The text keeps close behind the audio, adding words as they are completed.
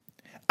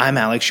I'm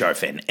Alex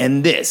Sharfin,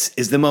 and this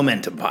is the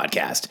Momentum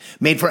Podcast,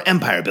 made for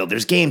empire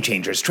builders, game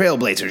changers,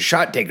 trailblazers,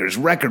 shot takers,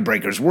 record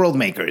breakers, world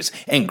makers,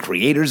 and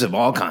creators of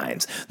all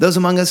kinds. Those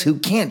among us who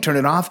can't turn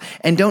it off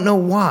and don't know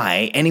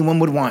why anyone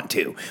would want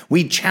to.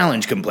 We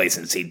challenge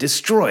complacency,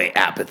 destroy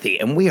apathy,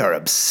 and we are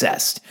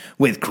obsessed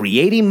with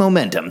creating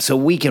momentum so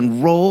we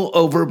can roll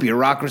over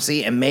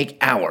bureaucracy and make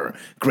our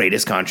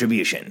greatest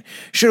contribution.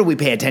 Sure, we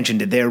pay attention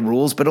to their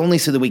rules, but only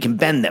so that we can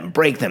bend them,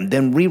 break them,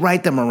 then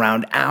rewrite them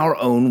around our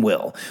own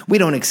will. We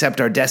don't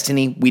accept our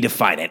destiny, we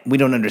define it. We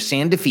don't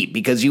understand defeat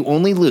because you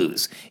only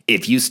lose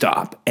if you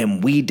stop,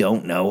 and we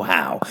don't know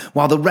how.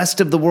 While the rest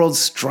of the world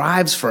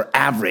strives for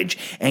average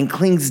and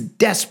clings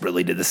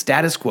desperately to the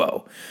status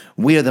quo,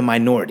 we are the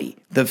minority,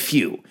 the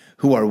few,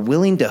 who are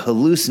willing to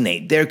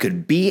hallucinate there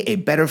could be a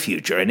better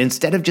future, and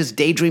instead of just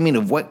daydreaming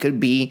of what could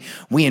be,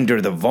 we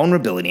endure the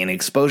vulnerability and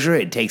exposure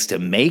it takes to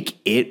make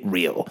it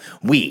real.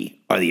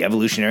 We are the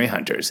evolutionary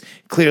hunters,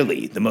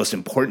 clearly the most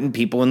important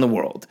people in the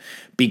world,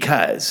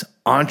 because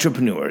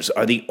entrepreneurs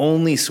are the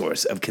only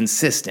source of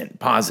consistent,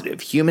 positive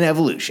human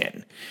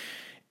evolution,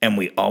 and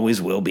we always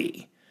will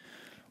be.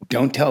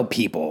 Don't tell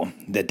people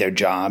that their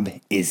job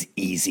is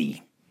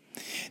easy.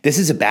 This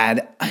is a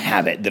bad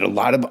habit that a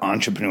lot of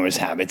entrepreneurs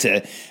have. It's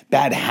a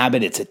bad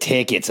habit. It's a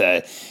tick. It's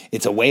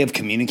a way of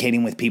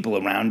communicating with people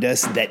around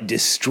us that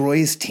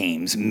destroys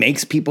teams,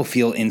 makes people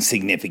feel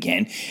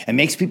insignificant, and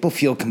makes people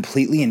feel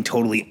completely and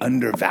totally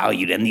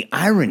undervalued. And the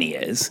irony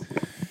is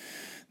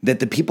that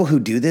the people who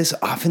do this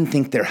often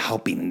think they're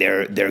helping.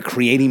 They're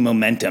creating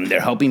momentum.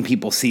 They're helping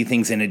people see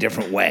things in a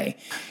different way.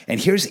 And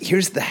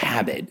here's the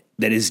habit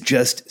that is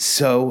just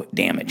so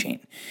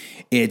damaging.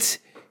 It's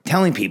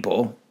telling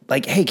people,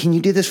 like, hey, can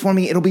you do this for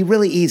me? It'll be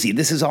really easy.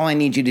 This is all I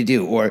need you to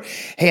do. Or,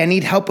 hey, I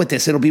need help with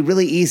this. It'll be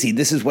really easy.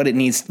 This is what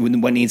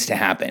needs to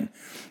happen.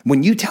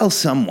 When you tell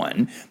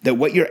someone that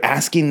what you're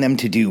asking them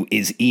to do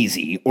is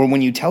easy, or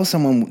when you tell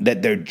someone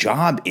that their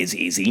job is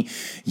easy,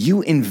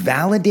 you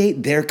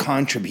invalidate their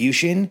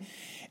contribution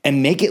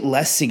and make it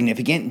less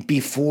significant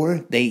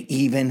before they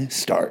even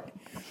start.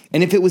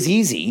 And if it was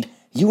easy,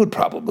 you would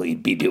probably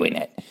be doing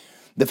it.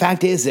 The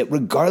fact is that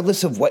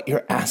regardless of what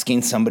you're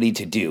asking somebody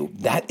to do,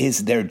 that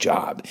is their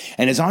job.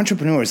 And as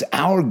entrepreneurs,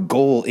 our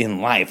goal in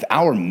life,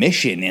 our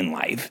mission in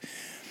life,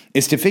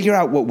 is to figure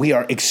out what we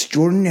are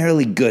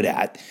extraordinarily good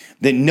at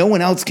that no one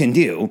else can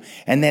do,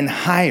 and then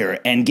hire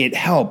and get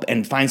help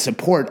and find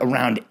support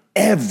around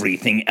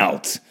everything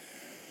else.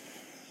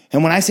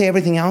 And when I say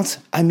everything else,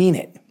 I mean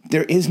it.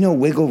 There is no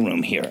wiggle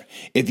room here.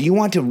 If you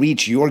want to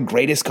reach your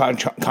greatest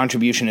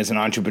contribution as an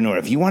entrepreneur,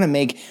 if you want to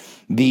make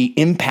the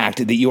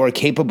impact that you are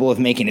capable of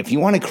making, if you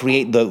want to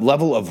create the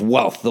level of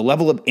wealth, the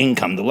level of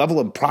income, the level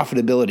of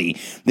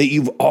profitability that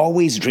you've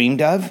always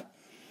dreamed of,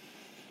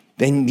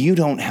 then you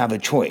don't have a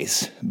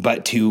choice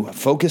but to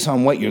focus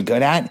on what you're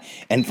good at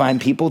and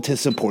find people to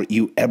support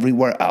you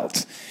everywhere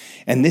else.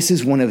 And this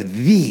is one of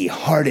the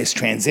hardest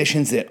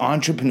transitions that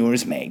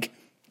entrepreneurs make.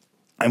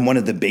 And one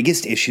of the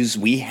biggest issues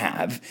we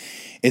have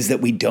is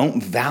that we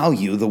don't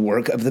value the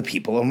work of the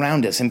people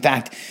around us. In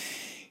fact,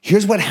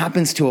 here's what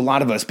happens to a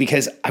lot of us,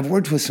 because I've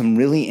worked with some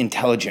really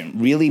intelligent,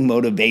 really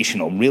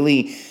motivational,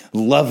 really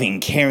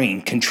loving,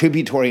 caring,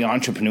 contributory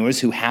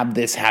entrepreneurs who have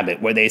this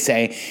habit where they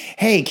say,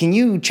 hey, can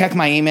you check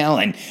my email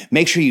and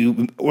make sure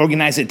you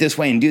organize it this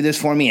way and do this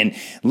for me and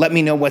let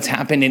me know what's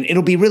happened, and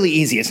it'll be really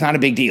easy. It's not a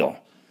big deal.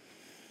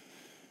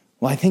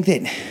 Well, I think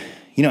that,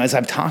 as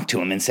I've talked to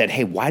them and said,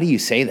 hey, why do you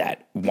say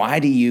that? Why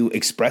do you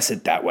express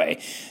it that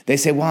way? They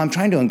say, well, I'm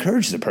trying to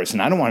encourage the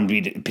person. I don't want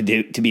them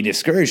to be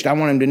discouraged. I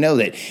want them to know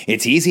that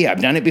it's easy. I've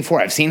done it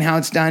before. I've seen how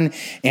it's done,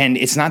 and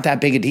it's not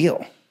that big a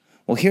deal.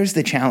 Well, here's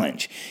the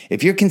challenge.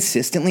 If you're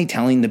consistently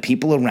telling the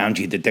people around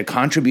you that their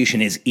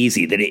contribution is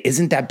easy, that it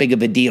isn't that big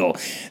of a deal,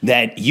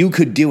 that you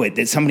could do it,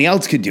 that somebody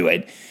else could do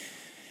it,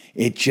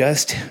 it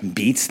just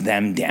beats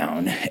them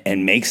down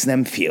and makes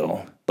them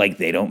feel like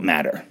they don't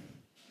matter.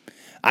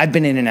 I've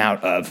been in and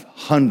out of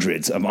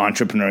hundreds of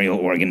entrepreneurial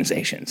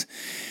organizations.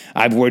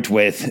 I've worked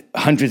with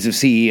hundreds of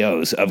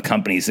CEOs of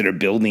companies that are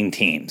building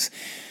teams.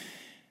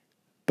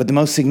 But the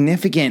most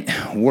significant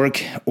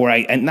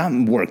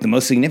the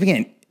most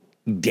significant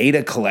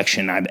data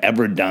collection I've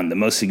ever done, the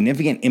most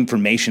significant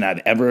information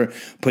I've ever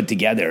put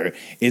together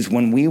is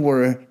when we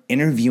were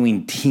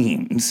interviewing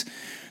teams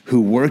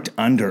who worked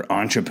under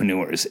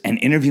entrepreneurs and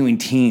interviewing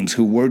teams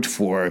who worked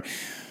for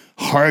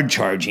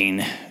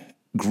hard-charging,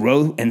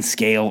 grow and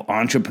scale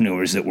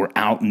entrepreneurs that were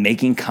out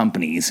making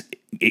companies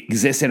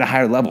exist at a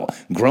higher level,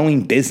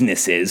 growing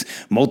businesses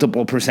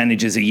multiple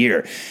percentages a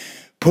year,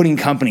 putting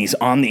companies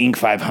on the Inc.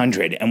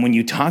 500. And when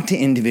you talk to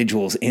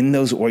individuals in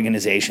those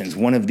organizations,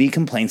 one of the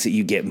complaints that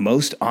you get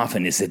most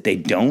often is that they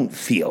don't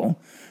feel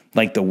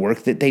like the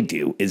work that they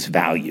do is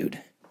valued.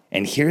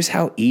 And here's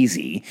how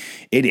easy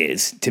it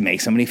is to make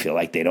somebody feel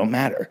like they don't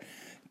matter.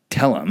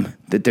 Tell them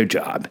that their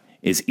job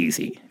is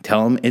easy.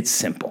 Tell them it's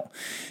simple.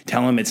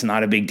 Tell them it's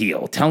not a big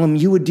deal. Tell them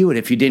you would do it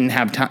if you didn't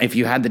have time, if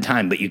you had the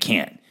time, but you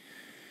can't.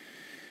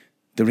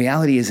 The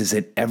reality is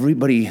that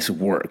everybody's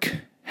work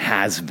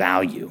has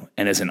value.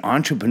 And as an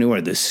entrepreneur,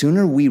 the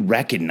sooner we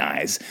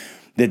recognize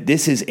that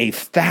this is a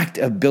fact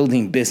of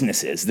building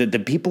businesses, that the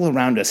people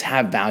around us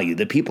have value,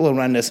 the people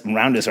around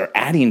us are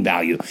adding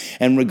value,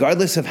 and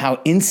regardless of how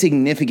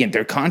insignificant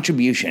their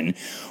contribution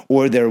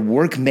or their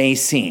work may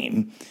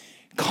seem,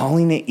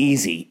 calling it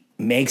easy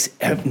makes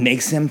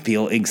them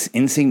feel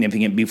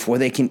insignificant before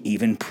they can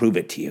even prove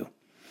it to you.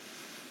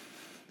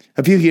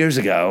 A few years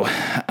ago,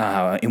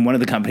 in one of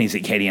the companies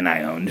that Katie and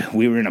I owned,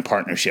 we were in a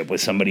partnership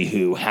with somebody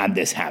who had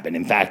this habit.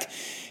 In fact,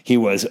 he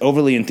was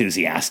overly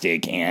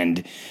enthusiastic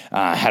and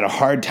had a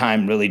hard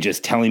time really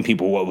just telling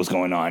people what was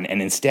going on,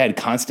 and instead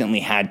constantly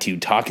had to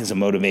talk as a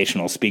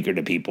motivational speaker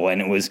to people.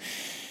 And it was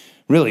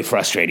really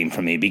frustrating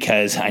for me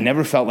because I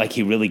never felt like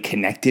he really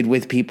connected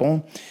with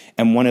people.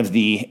 And one of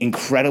the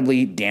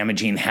incredibly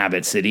damaging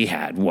habits that he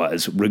had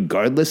was,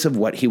 regardless of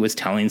what he was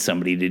telling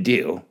somebody to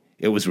do,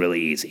 it was really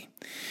easy.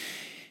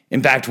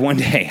 In fact, one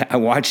day I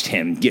watched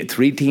him get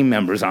 3 team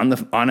members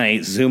on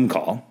a Zoom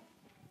call,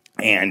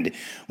 and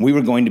we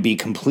were going to be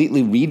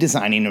completely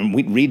redesigning and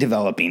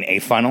redeveloping a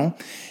funnel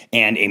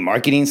and a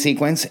marketing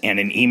sequence and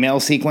an email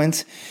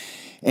sequence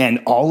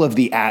and all of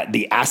the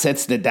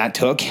assets that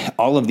took,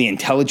 all of the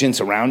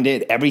intelligence around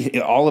it,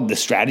 all of the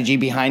strategy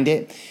behind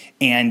it.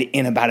 And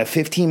in about a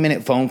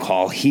 15-minute phone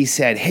call, he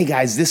said, "Hey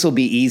guys, this will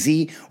be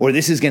easy," or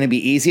 "This is going to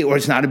be easy," or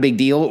 "It's not a big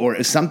deal,"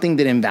 or something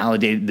that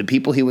invalidated the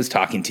people he was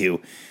talking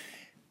to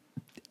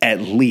at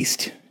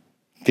least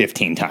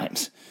 15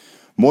 times.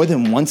 More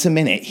than once a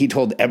minute, he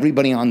told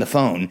everybody on the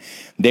phone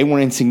they were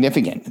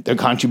insignificant. Their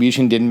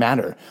contribution didn't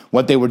matter.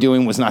 What they were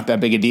doing was not that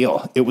big a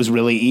deal. It was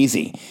really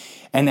easy.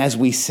 And as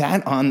we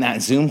sat on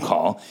that Zoom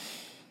call,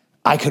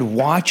 I could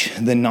watch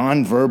the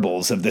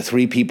nonverbals of the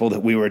 3 people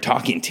that we were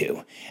talking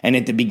to. And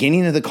at the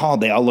beginning of the call,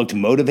 they all looked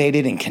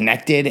motivated and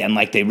connected and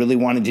like they really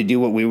wanted to do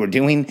what we were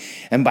doing.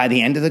 And by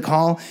the end of the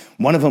call,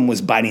 one of them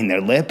was biting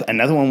their lip.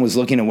 Another one was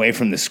looking away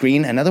from the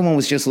screen. Another one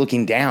was just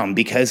looking down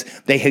because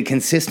they had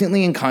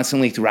consistently and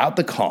constantly throughout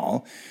the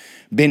call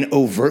been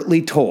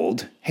overtly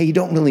told, "Hey, you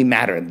don't really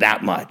matter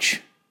that much."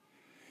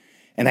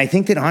 And I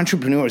think that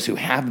entrepreneurs who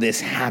have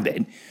this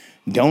habit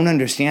don't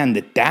understand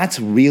that that's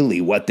really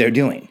what they're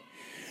doing.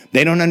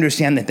 They don't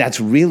understand that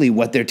that's really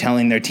what they're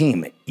telling their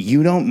team.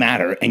 You don't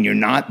matter and you're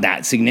not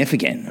that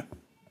significant.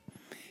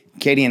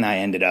 Katie and I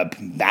ended up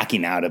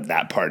backing out of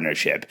that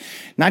partnership,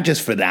 not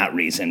just for that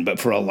reason, but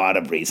for a lot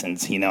of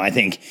reasons. I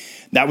think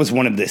that was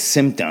one of the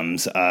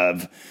symptoms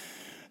of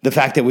the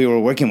fact that we were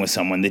working with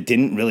someone that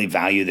didn't really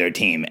value their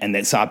team and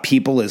that saw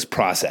people as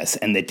process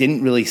and that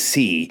didn't really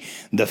see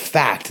the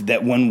fact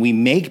that when we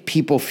make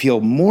people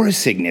feel more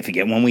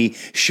significant, when we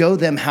show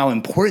them how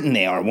important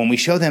they are, when we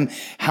show them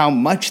how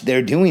much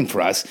they're doing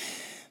for us,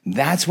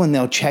 that's when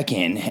they'll check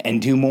in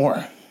and do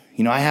more.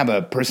 I have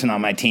a person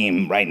on my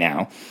team right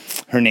now.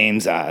 Her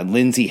name's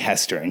Lindsay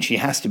Hester, and she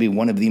has to be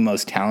one of the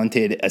most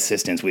talented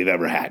assistants we've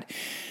ever had.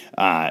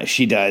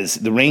 She does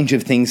the range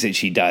of things that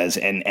she does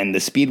and the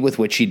speed with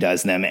which she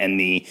does them and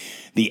the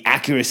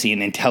accuracy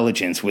and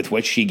intelligence with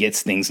which she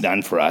gets things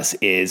done for us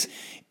is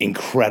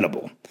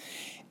incredible.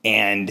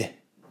 And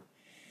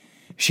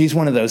she's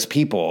one of those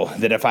people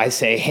that if I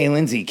say, "Hey,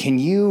 Lindsay, can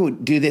you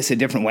do this a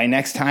different way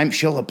next time?"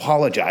 she'll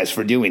apologize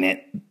for doing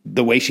it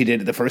the way she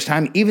did it the first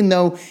time. Even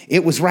though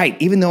it was right,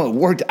 even though it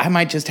worked, I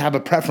might just have a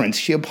preference.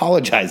 She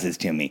apologizes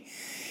to me.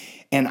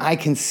 And I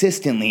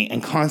consistently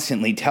and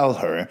constantly tell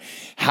her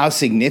how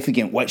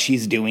significant what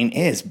she's doing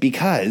is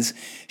because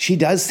she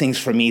does things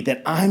for me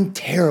that I'm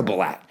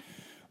terrible at.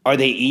 Are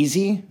they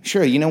easy?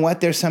 Sure. You know what?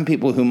 There's some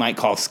people who might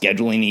call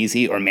scheduling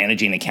easy or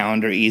managing a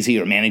calendar easy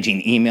or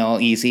managing email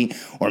easy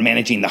or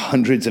managing the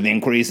hundreds of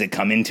inquiries that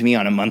come into me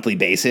on a monthly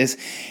basis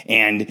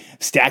and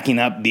stacking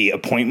up the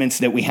appointments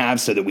that we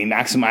have so that we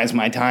maximize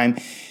my time.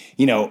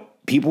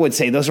 People would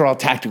say those are all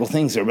tactical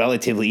things. They're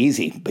relatively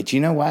easy. But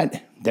you know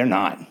what? They're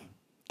not.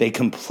 They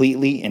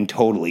completely and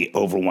totally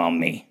overwhelm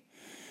me.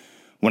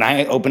 When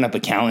I open up a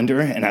calendar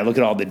and I look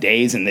at all the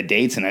days and the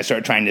dates and I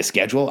start trying to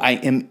schedule, I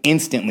am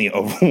instantly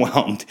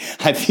overwhelmed.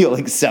 I feel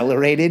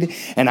accelerated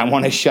and I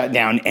want to shut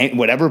down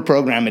whatever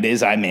program it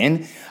is I'm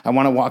in. I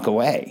want to walk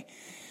away.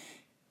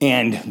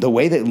 And the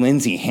way that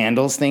Lindsay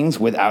handles things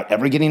without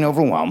ever getting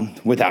overwhelmed,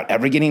 without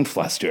ever getting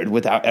flustered,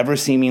 without ever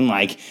seeming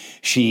like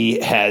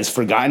she has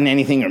forgotten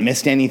anything or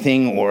missed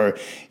anything or,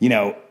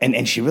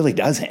 and she really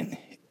doesn't,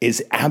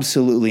 is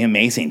absolutely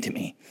amazing to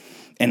me.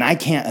 And I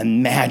can't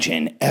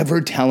imagine ever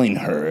telling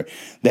her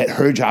that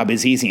her job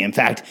is easy. In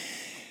fact,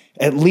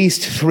 at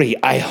least 3,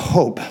 I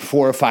hope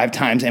 4 or 5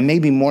 times, and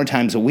maybe more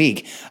times a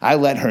week, I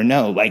let her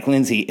know, like,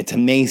 "Lindsay, it's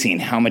amazing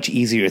how much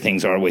easier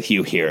things are with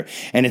you here.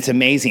 And it's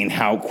amazing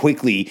how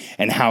quickly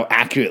and how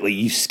accurately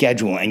you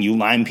schedule and you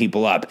line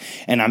people up.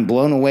 And I'm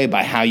blown away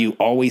by how you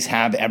always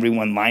have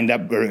everyone lined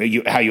up, or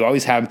how you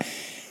always have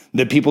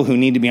the people who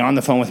need to be on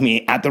the phone with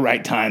me at the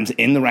right times,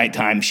 in the right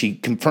time." She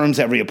confirms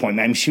every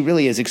appointment. I mean, she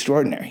really is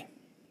extraordinary.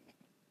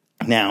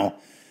 Now,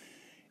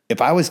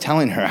 if I was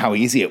telling her how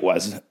easy it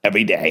was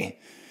every day,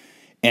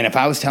 and if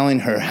I was telling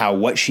her how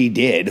what she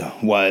did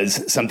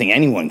was something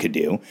anyone could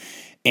do,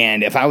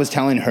 and if I was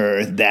telling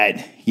her that,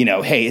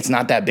 hey, it's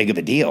not that big of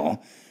a deal,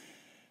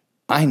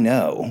 I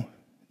know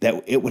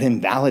that it would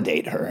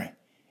invalidate her.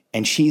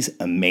 And she's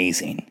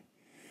amazing.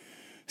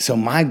 So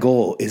my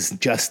goal is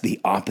just the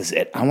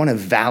opposite. I want to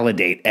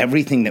validate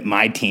everything that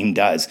my team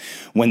does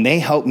when they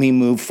help me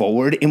move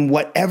forward in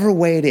whatever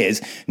way it is,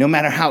 no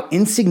matter how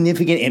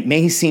insignificant it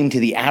may seem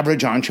to the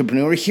average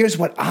entrepreneur. Here's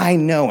what I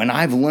know and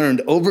I've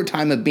learned over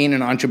time of being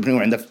an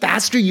entrepreneur. And the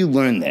faster you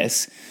learn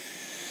this,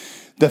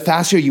 the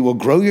faster you will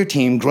grow your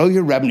team, grow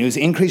your revenues,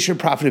 increase your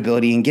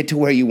profitability, and get to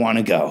where you want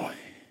to go.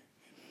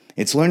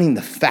 It's learning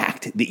the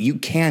fact that you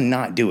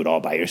cannot do it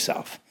all by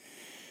yourself.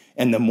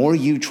 And the more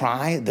you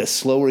try, the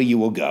slower you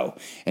will go.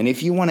 And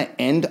if you want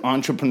to end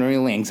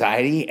entrepreneurial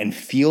anxiety and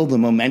feel the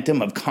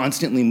momentum of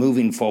constantly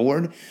moving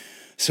forward,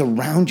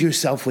 surround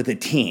yourself with a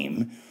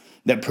team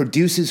that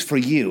produces for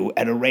you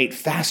at a rate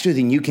faster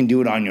than you can do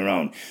it on your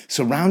own.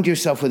 Surround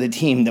yourself with a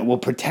team that will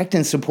protect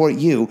and support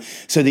you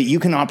so that you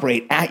can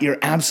operate at your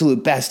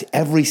absolute best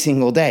every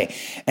single day.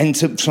 And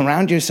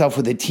surround yourself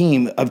with a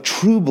team of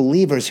true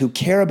believers who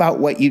care about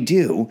what you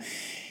do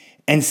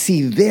and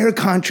see their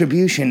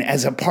contribution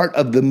as a part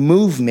of the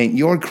movement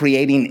you're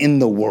creating in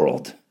the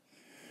world.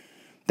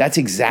 That's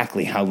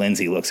exactly how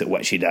Lindsay looks at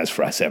what she does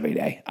for us every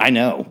day. I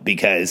know,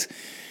 because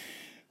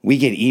we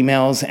get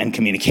emails and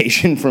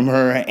communication from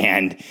her,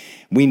 and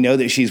we know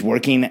that she's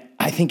working,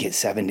 I think it's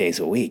 7 days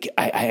a week.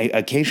 I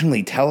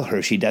occasionally tell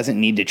her she doesn't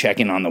need to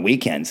check in on the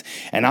weekends,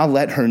 and I'll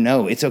let her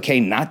know it's okay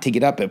not to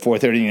get up at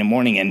 4:30 in the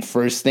morning and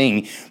first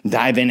thing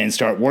dive in and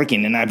start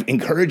working. And I've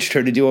encouraged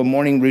her to do a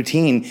morning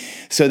routine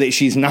so that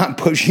she's not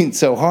pushing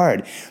so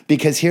hard,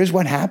 because here's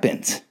what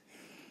happens.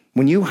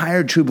 When you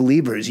hire true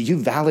believers, you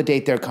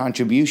validate their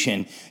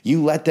contribution.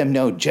 You let them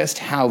know just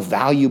how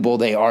valuable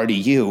they are to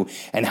you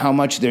and how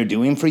much they're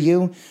doing for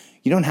you.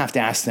 You don't have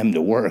to ask them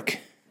to work.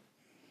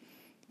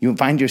 You'll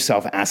find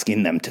yourself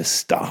asking them to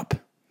stop.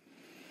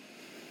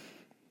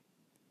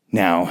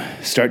 Now,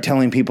 start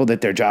telling people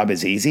that their job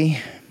is easy,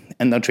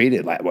 and they'll treat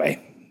it that way.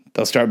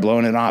 They'll start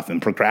blowing it off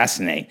and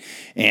procrastinate.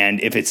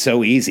 And if it's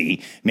so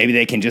easy, maybe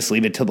they can just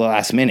leave it till the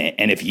last minute.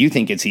 And if you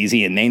think it's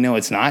easy and they know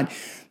it's not,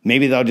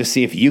 maybe they'll just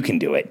see if you can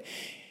do it.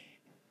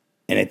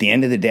 And at the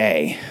end of the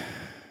day,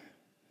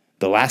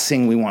 the last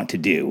thing we want to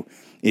do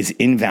is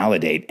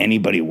invalidate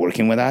anybody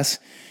working with us.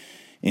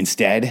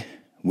 Instead,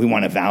 we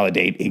want to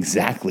validate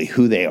exactly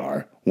who they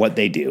are, what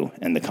they do,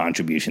 and the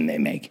contribution they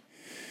make.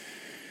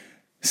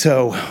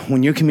 So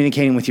when you're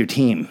communicating with your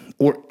team,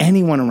 or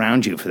anyone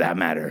around you for that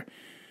matter,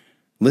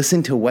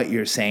 listen to what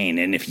you're saying.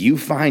 And if you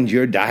find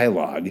your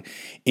dialogue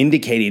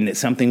indicating that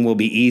something will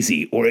be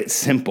easy, or it's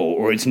simple,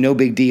 or it's no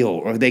big deal,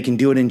 or they can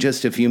do it in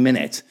just a few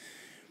minutes,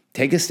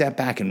 take a step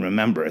back and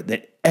remember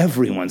that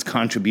everyone's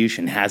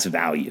contribution has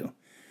value.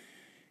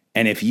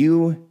 And if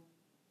you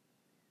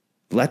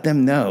let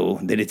them know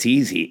that it's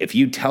easy, if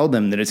you tell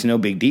them that it's no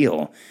big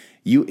deal,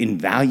 you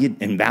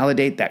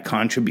invalidate that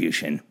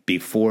contribution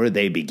before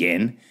they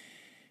begin,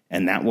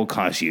 and that will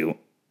cause you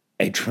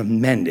a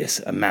tremendous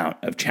amount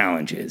of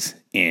challenges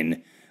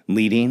in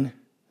leading,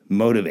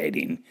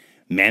 motivating,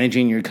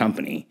 managing your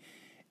company,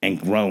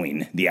 and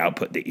growing the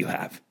output that you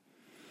have.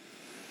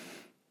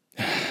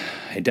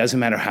 It doesn't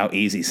matter how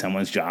easy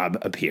someone's job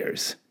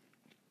appears.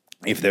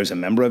 If there's a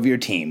member of your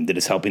team that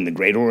is helping the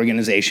greater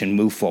organization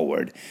move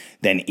forward,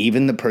 then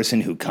even the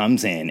person who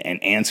comes in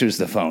and answers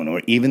the phone,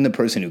 or even the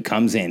person who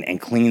comes in and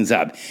cleans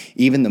up,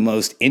 even the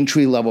most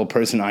entry-level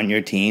person on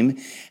your team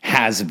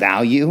has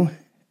value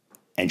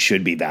and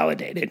should be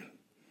validated.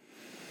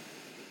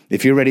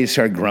 If you're ready to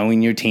start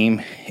growing your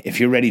team, if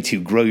you're ready to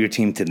grow your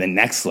team to the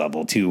next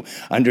level, to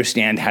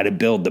understand how to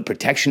build the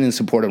protection and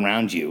support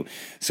around you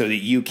so that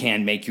you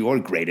can make your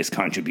greatest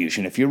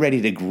contribution, if you're ready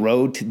to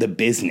grow to the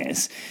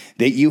business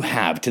that you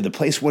have to the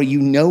place where you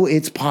know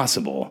it's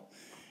possible,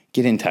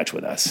 get in touch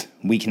with us.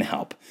 We can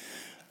help.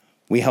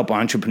 We help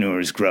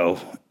entrepreneurs grow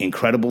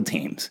incredible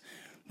teams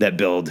that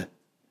build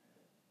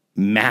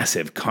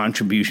massive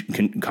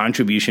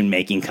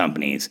contribution-making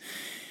companies.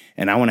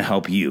 And I want to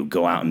help you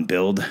go out and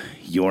build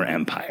your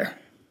empire.